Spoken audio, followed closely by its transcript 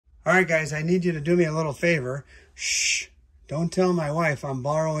All right, guys, I need you to do me a little favor. Shh, don't tell my wife I'm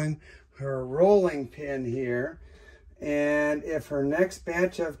borrowing her rolling pin here. And if her next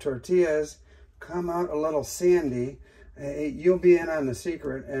batch of tortillas come out a little sandy, you'll be in on the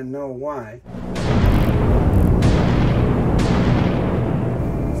secret and know why.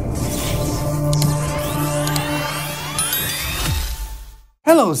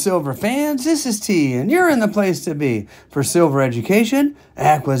 Hello, silver fans. This is T, and you're in the place to be for silver education,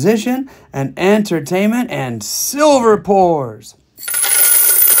 acquisition, and entertainment, and silver pours.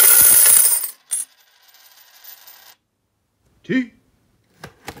 T.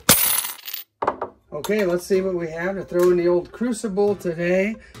 Okay, let's see what we have to throw in the old crucible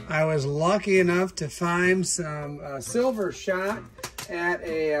today. I was lucky enough to find some silver shot at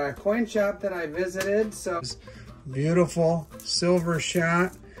a coin shop that I visited. So beautiful silver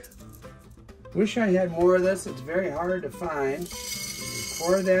shot. Wish I had more of this. It's very hard to find.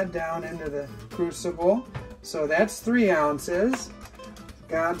 Pour that down into the crucible. So that's 3 ounces.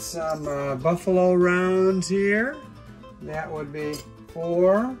 Got some buffalo rounds here. That would be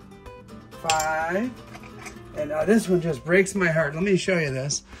 4, 5. And this one just breaks my heart. Let me show you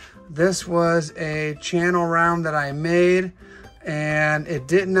this. This was a channel round that I made, and it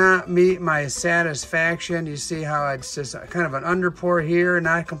did not meet my satisfaction. You see how it's just kind of an underpour here,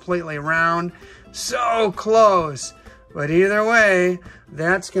 not completely round. So close. But either way,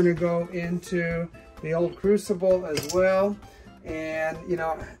 that's going to go into the old crucible as well. And, you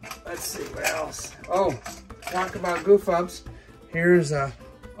know, let's see what else. Oh, talk about goof ups. Here's a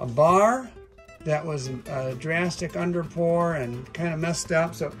bar that was a drastic underpour and kind of messed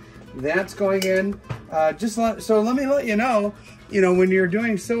up. So that's going in. So let me let you know, when you're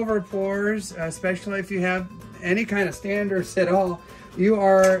doing silver pours, especially if you have any kind of standards at all, you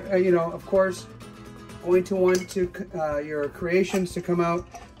are, of course, going to want to your creations to come out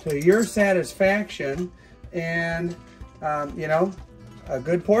to your satisfaction. And, a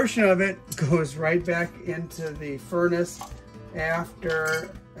good portion of it goes right back into the furnace after,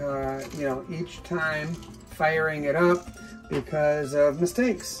 each time firing it up because of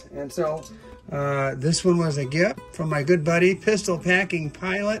mistakes. And so this one was a gift from my good buddy, Pistol Packing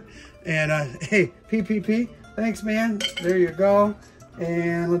Pilot. And hey, PPP, thanks, man. There you go.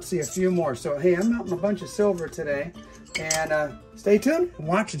 And let's see a few more. So, hey, I'm melting a bunch of silver today. And stay tuned and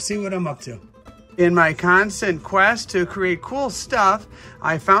watch and see what I'm up to. In my constant quest to create cool stuff,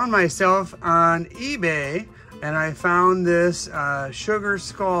 I found myself on eBay, and I found this sugar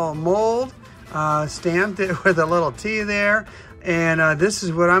skull mold, stamped it with a little T there, and this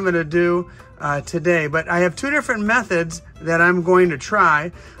is what I'm going to do today. But I have 2 different methods that I'm going to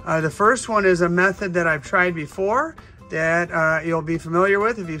try. The first one is a method that I've tried before that you'll be familiar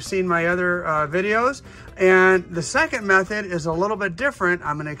with if you've seen my other videos. And the second method is a little bit different.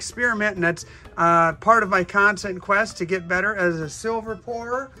 I'm going to experiment, and that's part of my constant quest to get better as a silver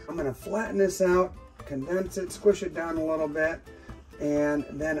pourer. I'm going to flatten this out, condense it, squish it down a little bit, and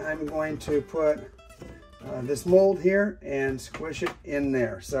then I'm going to put this mold here and squish it in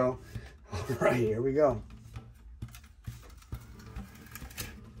there. So, all right, here we go.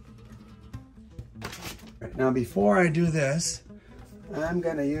 Right, now, before I do this, I'm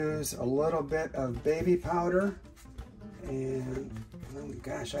going to use a little bit of baby powder. And, oh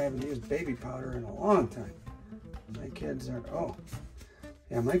gosh, I haven't used baby powder in a long time. My kids are,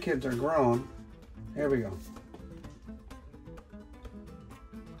 my kids are grown. There we go.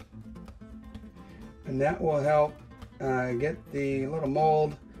 And that will help get the little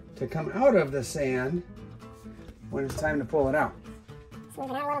mold to come out of the sand when it's time to pull it out. Smooth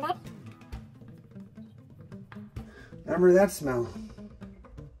it out a little bit. Remember that smell?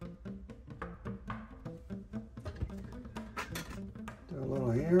 Do a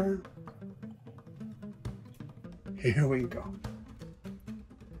little here. Here we go.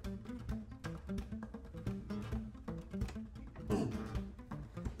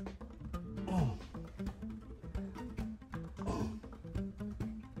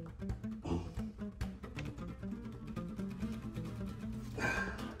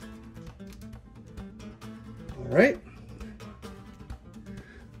 All right.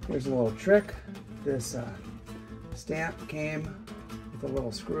 Here's a little trick. This stamp came with a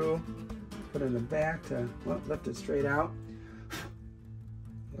little screw. Put it in the back to lift it straight out.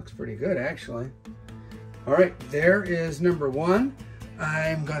 Looks pretty good, actually. All right, there is number 1.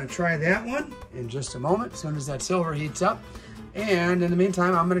 I'm going to try that one in just a moment, as soon as that silver heats up. And in the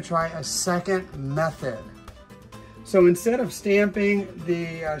meantime, I'm going to try a second method. So instead of stamping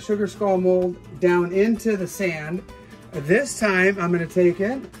the sugar skull mold down into the sand, this time I'm going to take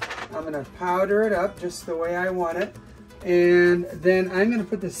it, I'm going to powder it up just the way I want it, And then I'm gonna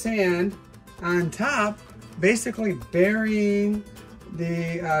put the sand on top, basically burying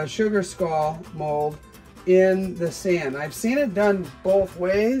the sugar skull mold in the sand. I've seen it done both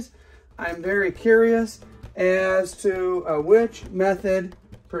ways. I'm very curious as to which method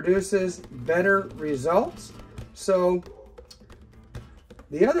produces better results. So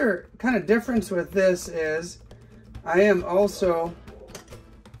the other kind of difference with this is I am also,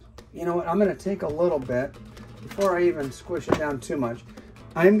 you know what, I'm gonna take a little bit before I even squish it down too much.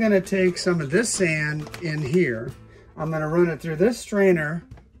 I'm gonna take some of this sand in here. I'm gonna run it through this strainer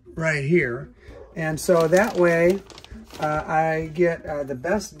right here. And so that way I get the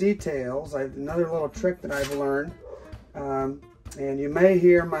best details. Another little trick that I've learned. And you may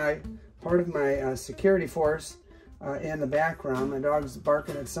hear part of my security force in the background. My dog's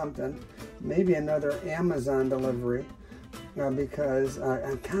barking at something. Maybe another Amazon delivery because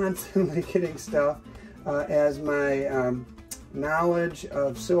I'm constantly getting stuff as my knowledge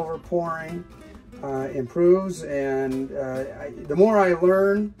of silver pouring improves, and the more I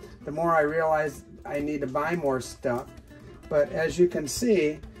learn, the more I realize I need to buy more stuff. But as you can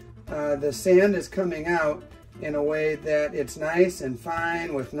see, the sand is coming out in a way that it's nice and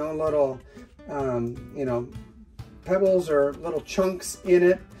fine with no little, you know, pebbles or little chunks in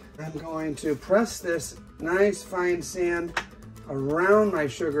it. I'm going to press this nice fine sand around my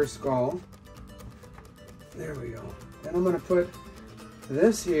sugar skull. There we go. Then I'm going to put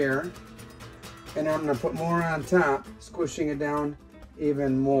this here, and I'm going to put more on top, squishing it down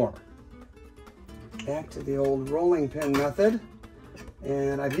even more. Back to the old rolling pin method.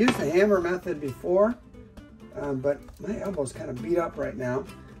 And I've used the hammer method before, but my elbow's kind of beat up right now.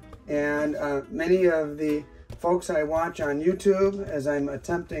 And many of the folks I watch on YouTube as I'm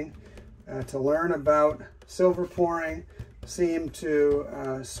attempting to learn about silver pouring seem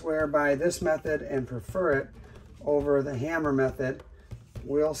to swear by this method and prefer it over the hammer method.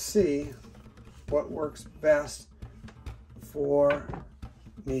 We'll see what works best for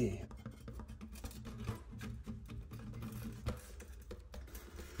me.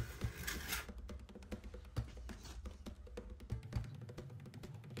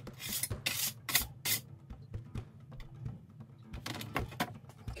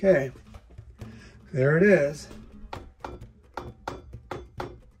 Okay, there it is.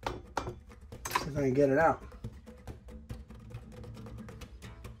 See if I can get it out.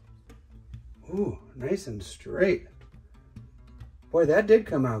 Ooh, nice and straight. Boy, that did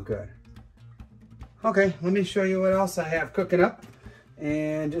come out good. Okay, let me show you what else I have cooking up.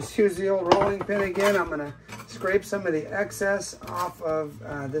 And just use the old rolling pin again. I'm gonna scrape some of the excess off of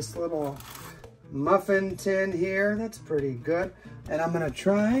this little muffin tin here. That's pretty good. And I'm gonna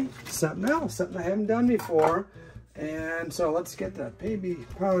try something else, something I haven't done before. And so let's get the baby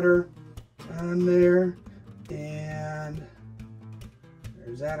powder on there. And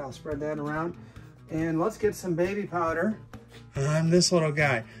there's that, I'll spread that around. And let's get some baby powder on this little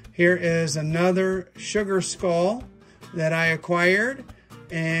guy. Here is another sugar skull that I acquired.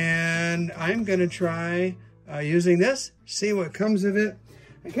 And I'm gonna try using this, see what comes of it.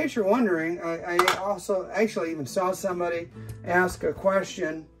 In case you're wondering, I also actually even saw somebody ask a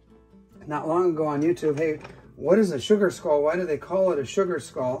question not long ago on YouTube, hey, what is a sugar skull? Why do they call it a sugar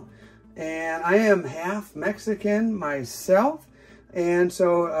skull? And I am half Mexican myself, and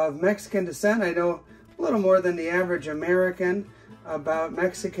so of Mexican descent, I know a little more than the average American about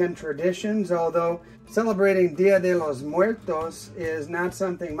Mexican traditions, although celebrating Dia de los Muertos is not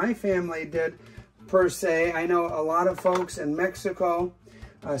something my family did per se. I know a lot of folks in Mexico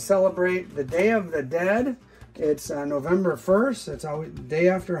celebrate the Day of the Dead. It's November 1st. It's always the day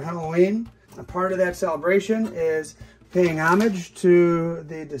after Halloween. A part of that celebration is paying homage to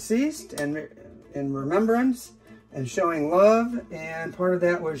the deceased and in remembrance and showing love. And part of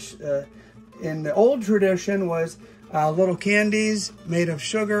that was, in the old tradition, was little candies made of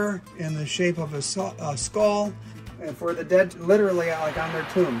sugar in the shape of a skull, and for the dead, literally like on their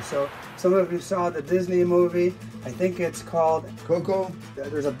tomb. So some of you saw the Disney movie, I think it's called Coco.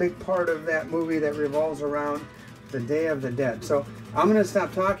 There's a big part of that movie that revolves around the Day of the Dead. So I'm gonna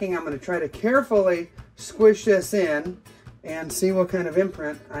stop talking. I'm gonna try to carefully squish this in and see what kind of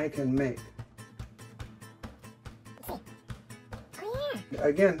imprint I can make.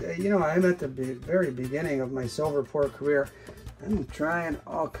 Again, you know, I'm at the very beginning of my silver pour career. I'm trying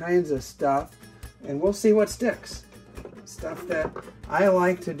all kinds of stuff, and we'll see what sticks. Stuff that I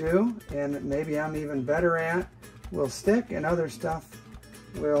like to do, and maybe I'm even better at, will stick, and other stuff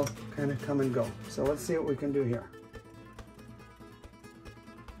will kind of come and go. So let's see what we can do here.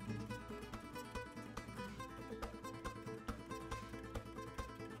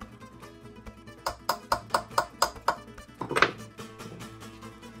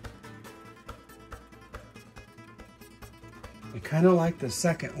 I kind of like the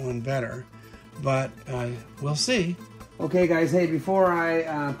second one better, but we'll see. Okay guys, hey, before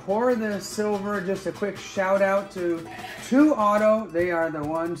I pour the silver, just a quick shout out to ToAuto. They are the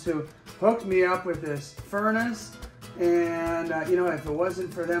ones who hooked me up with this furnace. And you know, if it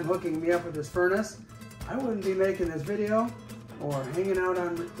wasn't for them hooking me up with this furnace, I wouldn't be making this video or hanging out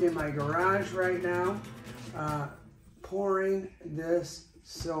in my garage right now, pouring this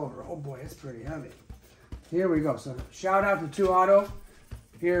silver. Oh boy, it's pretty heavy. Here we go. So shout out to ToAuto.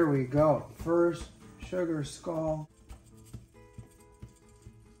 Here we go. First sugar skull.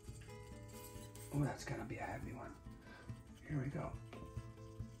 Oh, that's gonna be a heavy one. Here we go.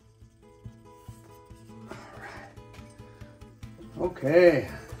 All right. Okay.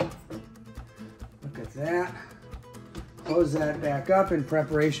 Look at that. Close that back up in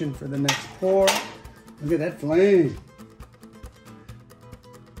preparation for the next pour. Look at that flame.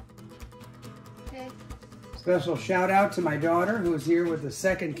 Okay. Special shout out to my daughter who's here with the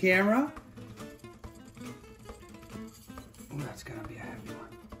second camera. Oh, that's gonna be a heavy one.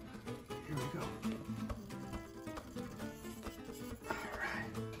 Here we go. All right.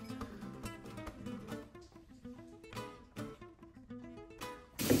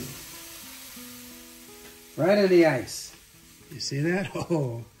 Right on the ice. You see that?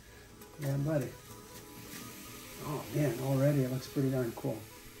 Oh, yeah, buddy. Oh man, already it looks pretty darn cool.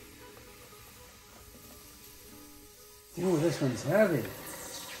 Oh, this one's heavy.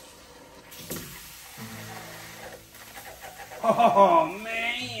 Oh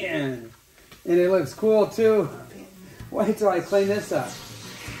man, and it looks cool too. Wait till I clean this up.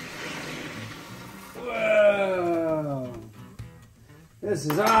 Whoa, this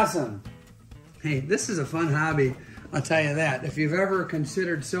is awesome. Hey, this is a fun hobby, I'll tell you that. If you've ever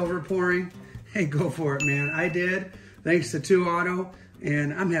considered silver pouring, hey, go for it, man. I did, thanks to ToAuto,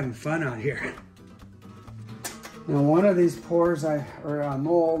 and I'm having fun out here. Now, one of these pours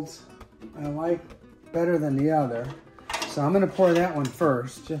molds I like better than the other. So I'm gonna pour that one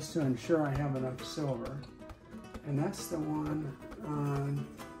first, just to ensure I have enough silver. And that's the one on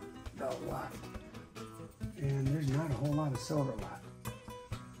the left. And there's not a whole lot of silver left.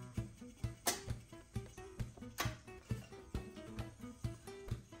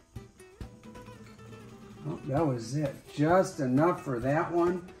 Oh, that was it. Just enough for that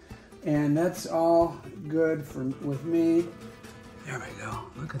one. And that's all good with me. There we go.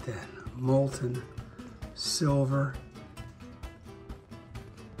 Look at that. Molten silver.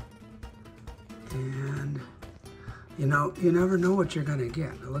 And you know, you never know what you're gonna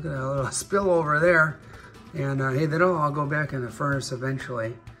get. Look at that little spill over there. And hey, that'll all go back in the furnace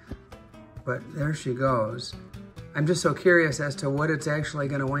eventually. But there she goes. I'm just so curious as to what it's actually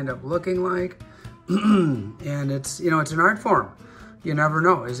gonna wind up looking like. And it's, you know, it's an art form. You never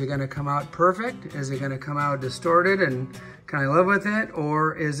know. Is it gonna come out perfect? Is it gonna come out distorted and can I live with it?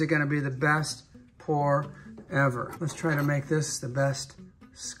 Or is it gonna be the best pour ever? Let's try to make this the best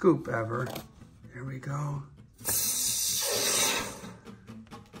scoop ever. There we go.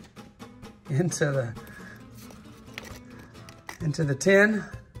 Into the tin.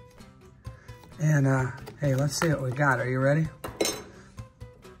 And hey, let's see what we got. Are you ready?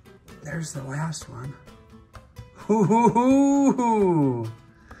 There's the last one. Ooh,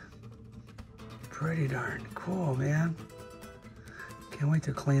 pretty darn cool, man. Can't wait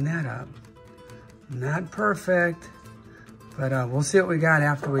to clean that up. Not perfect, but we'll see what we got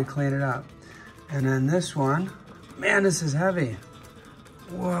after we clean it up. And then this one, man, this is heavy.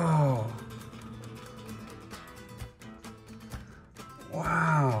 Whoa.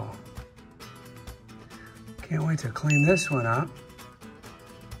 Wow. Can't wait to clean this one up.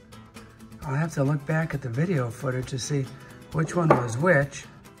 I'll have to look back at the video footage to see which one was which.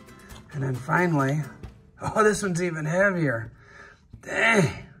 And then finally, oh, this one's even heavier.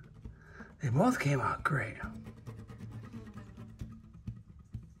 Dang, they both came out great.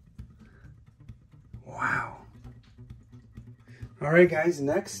 Wow. All right, guys,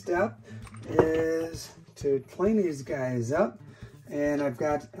 next step is to clean these guys up. And I've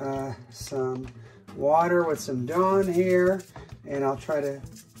got some water with some Dawn here, and I'll try to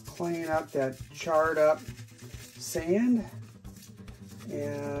clean up that charred up sand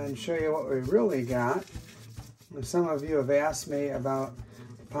and show you what we really got. Some of you have asked me about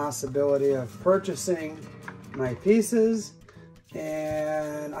the possibility of purchasing my pieces,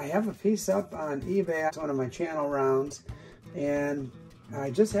 and I have a piece up on eBay. It's one of my channel rounds, and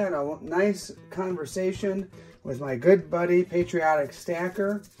I just had a nice conversation with my good buddy Patriotic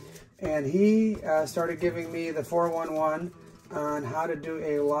Stacker, and he started giving me the 411 on how to do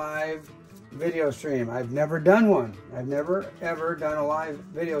a live video stream. I've never done one. I've never ever done a live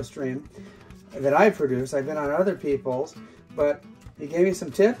video stream that I produce. I've been on other people's, but he gave me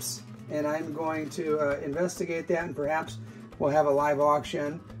some tips, and I'm going to investigate that, and perhaps we'll have a live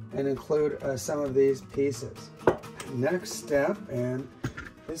auction and include some of these pieces. Next step, and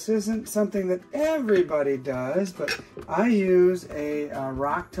this isn't something that everybody does, but I use a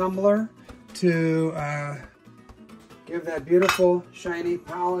rock tumbler to give that beautiful, shiny,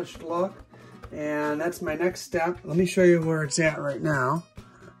 polished look. And that's my next step. Let me show you where it's at right now.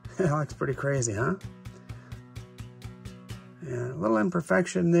 It looks pretty crazy, huh? Yeah, a little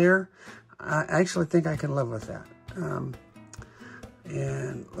imperfection there. I actually think I can live with that.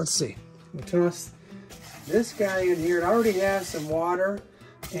 And let's see. We toss this guy in here. It already has some water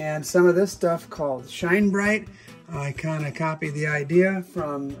and some of this stuff called Shinebright. I kind of copied the idea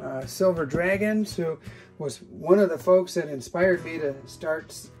from Silver Dragons, who was one of the folks that inspired me to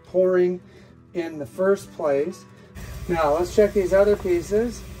start pouring in the first place. Now let's check these other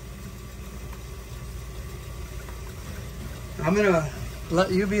pieces. I'm gonna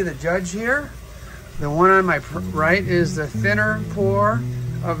let you be the judge here. The one on my right is the thinner pour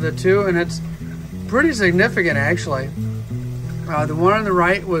of the two, and it's pretty significant actually. The one on the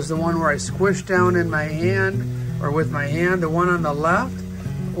right was the one where I squished down in my hand, or with my hand. The one on the left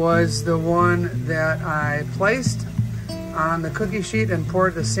was the one that I placed on the cookie sheet and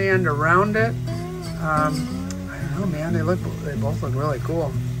poured the sand around it. I don't know, man, they both look really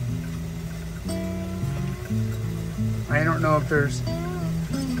cool. I don't know if there's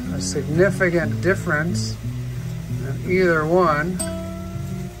a significant difference in either one.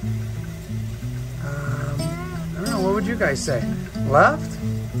 I don't know, what would you guys say? Left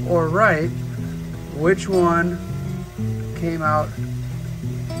or right? Which one came out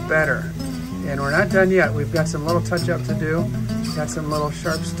better? And we're not done yet. We've got some little touch-up to do. Got some little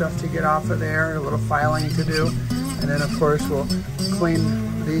sharp stuff to get off of there, a little filing to do. And then, of course, we'll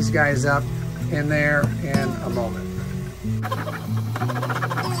clean these guys up in there in a moment.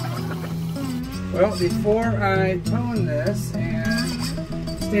 Well, before I tone this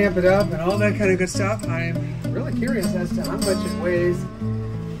and stamp it up and all that kind of good stuff, I'm really curious as to how much it weighs.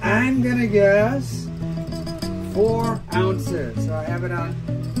 I'm gonna guess 4 ounces. So I have it on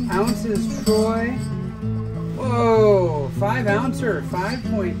ounces Troy. Whoa, 5 ouncer,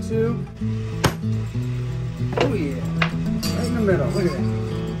 5.2. Oh yeah, right in the middle, look at that.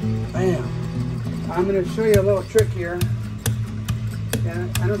 Bam. I'm gonna show you a little trick here.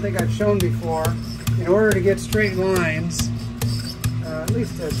 And I don't think I've shown before. In order to get straight lines, at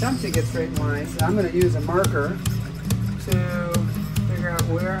least attempt to get straight lines, I'm gonna use a marker to figure out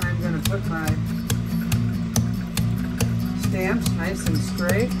where I'm gonna put my stamps nice and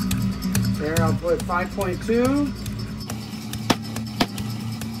straight. There, I'll put 5.2.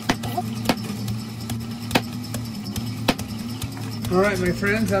 All right, my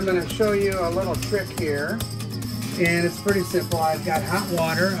friends, I'm going to show you a little trick here, and it's pretty simple. I've got hot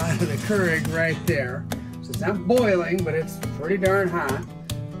water out of the Keurig right there. So it's not boiling, but it's pretty darn hot.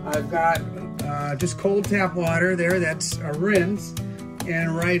 I've got just cold tap water there. That's a rinse.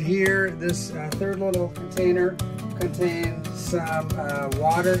 And right here, this third little container contains some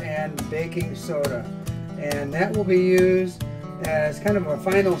water and baking soda, and that will be used as kind of a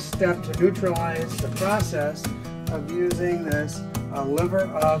final step to neutralize the process of using this liver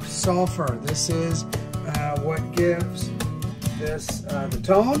of sulfur. This is what gives this the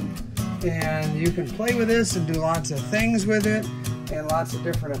tone, and you can play with this and do lots of things with it and lots of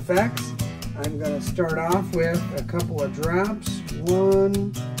different effects. I'm going to start off with a couple of drops.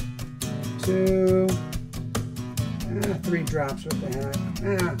 1, 2, 3 drops, what the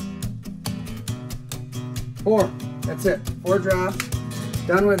heck? 4, that's it, 4 drops,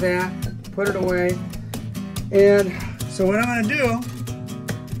 done with that, put it away. And so what I'm gonna do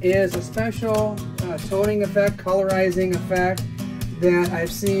is a special toning effect, colorizing effect that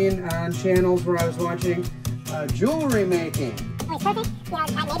I've seen on channels where I was watching jewelry making. Oh, it's perfect, you know,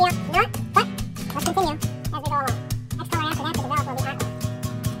 maybe not, but let's continue as we go along. Next color after that to develop will be aqua.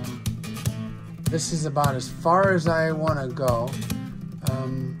 This is about as far as I want to go.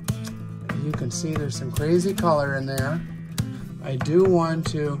 You can see there's some crazy color in there. I do want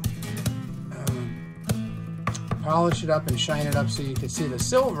to polish it up and shine it up so you can see the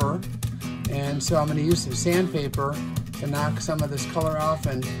silver. And so I'm going to use some sandpaper to knock some of this color off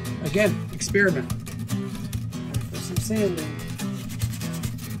and, again, experiment. Put some sand in.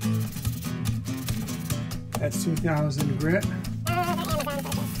 That's 2000 grit. The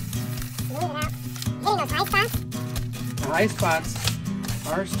high spots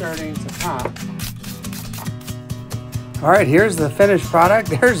are starting to pop. All right, here's the finished product.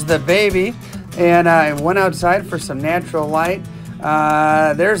 There's the baby. And I went outside for some natural light.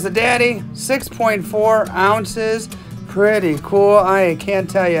 There's the daddy, 6.4 ounces, pretty cool. I can't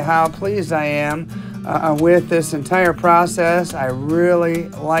tell you how pleased I am with this entire process. I really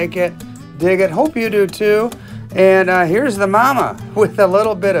like it, dig it. Hope you do too. And here's the mama with a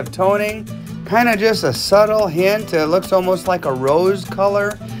little bit of toning, kind of just a subtle hint. It looks almost like a rose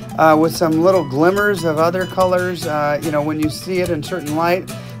color with some little glimmers of other colors, you know, when you see it in certain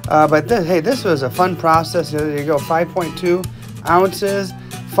light. But hey, this was a fun process. There you go, 5.2 ounces.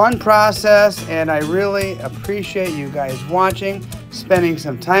 Fun process, and I really appreciate you guys watching, spending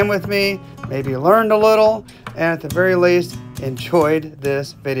some time with me, maybe learned a little, and at the very least, enjoyed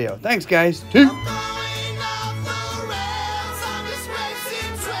this video. Thanks, guys.